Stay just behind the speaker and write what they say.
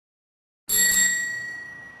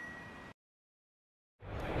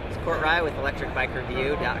Court Rye with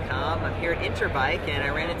ElectricBikeReview.com. I'm here at Interbike, and I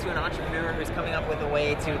ran into an entrepreneur who's coming up with a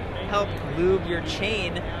way to help lube your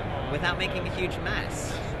chain without making a huge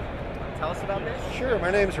mess. Tell us about this. Sure, my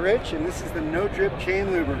name's Rich, and this is the No Drip Chain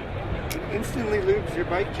Luber. It instantly lubes your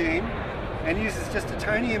bike chain and uses just a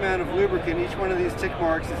tiny amount of lubricant. Each one of these tick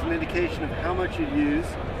marks is an indication of how much you'd use.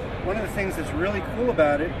 One of the things that's really cool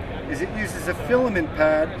about it is it uses a filament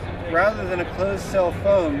pad rather than a closed cell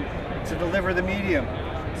foam to deliver the medium.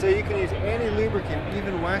 So you can use any lubricant,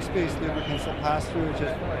 even wax-based lubricants that pass through it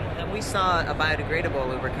just fine. And we saw a biodegradable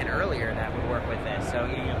lubricant earlier that would work with this. So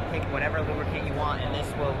you pick whatever lubricant you want, and this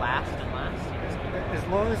will last and last. As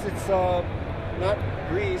long as it's not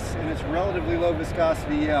grease and it's relatively low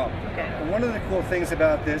viscosity, yeah. Okay. And one of the cool things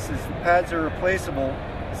about this is the pads are replaceable.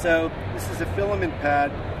 So this is a filament pad.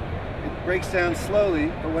 It breaks down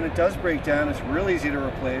slowly, but when it does break down, it's real easy to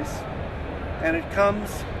replace. And it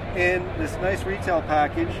comes in this nice retail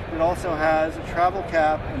package that also has a travel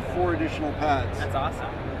cap and 4 additional pads. That's awesome.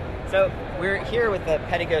 So we're here with the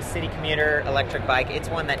Pettigo City Commuter electric bike. It's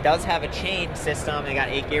one that does have a chain system. They got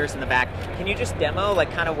 8 gears in the back. Can you just demo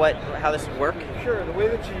like kind of how this would work? Sure. The way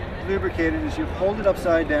that you lubricate it is you hold it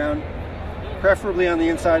upside down, preferably on the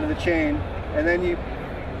inside of the chain, and then you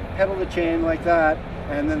pedal the chain like that,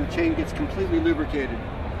 and then the chain gets completely lubricated.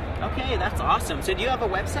 Okay, that's awesome. So do you have a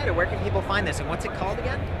website, or where can people find this, and what's it called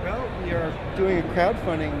again? Well, we are doing a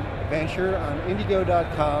crowdfunding venture on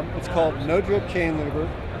Indigo.com. It's called No Drip Chain Luber.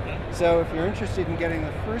 Okay. So if you're interested in getting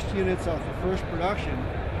the first units off the first production,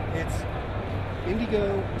 it's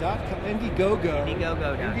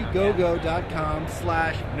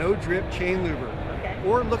Indiegogo.com/No Drip Chain Luber. Okay.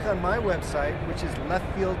 Or look on my website, which is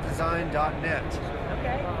leftfielddesign.net.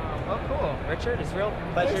 Okay. Oh, cool. Richard, it's a real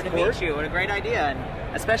pleasure to meet you. What a great idea. And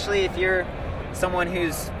especially if you're someone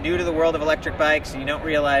who's new to the world of electric bikes and you don't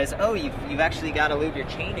realize, oh, you've actually got to lube your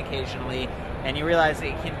chain occasionally, and you realize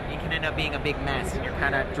it can end up being a big mess, and you're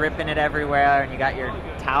kind of dripping it everywhere, and you got your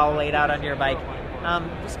towel laid out under your bike.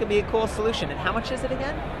 This could be a cool solution. And how much is it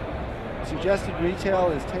again? Suggested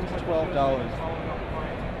retail is $10 to $12.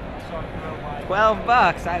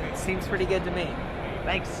 $12. That seems pretty good to me.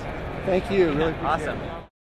 Thanks. Thank you. Really appreciate it. Awesome.